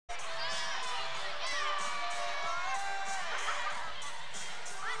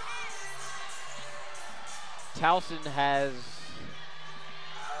Towson has,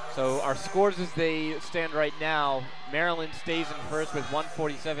 so our scores as they stand right now, Maryland stays in first with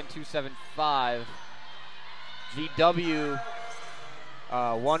 147.275. GW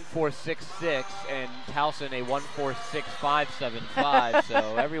 146.6 and Towson a 146.575.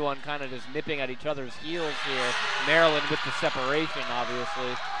 So everyone kind of just nipping at each other's heels here. Maryland with the separation,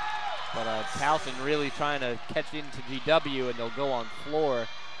 obviously. But Towson really trying to catch into GW, and they'll go on floor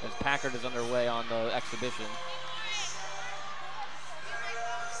as Packard is underway on the exhibition.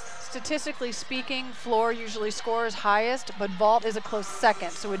 Statistically speaking, floor usually scores highest, but vault is a close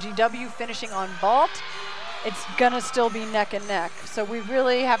second. So with GW finishing on vault, it's gonna still be neck and neck. So we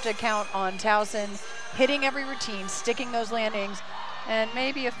really have to count on Towson hitting every routine, sticking those landings, and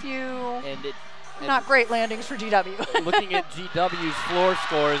maybe a few not great landings for GW. Looking at GW's floor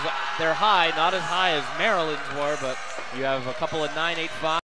scores, they're high, not as high as Maryland's were, but you have a couple of 9.85.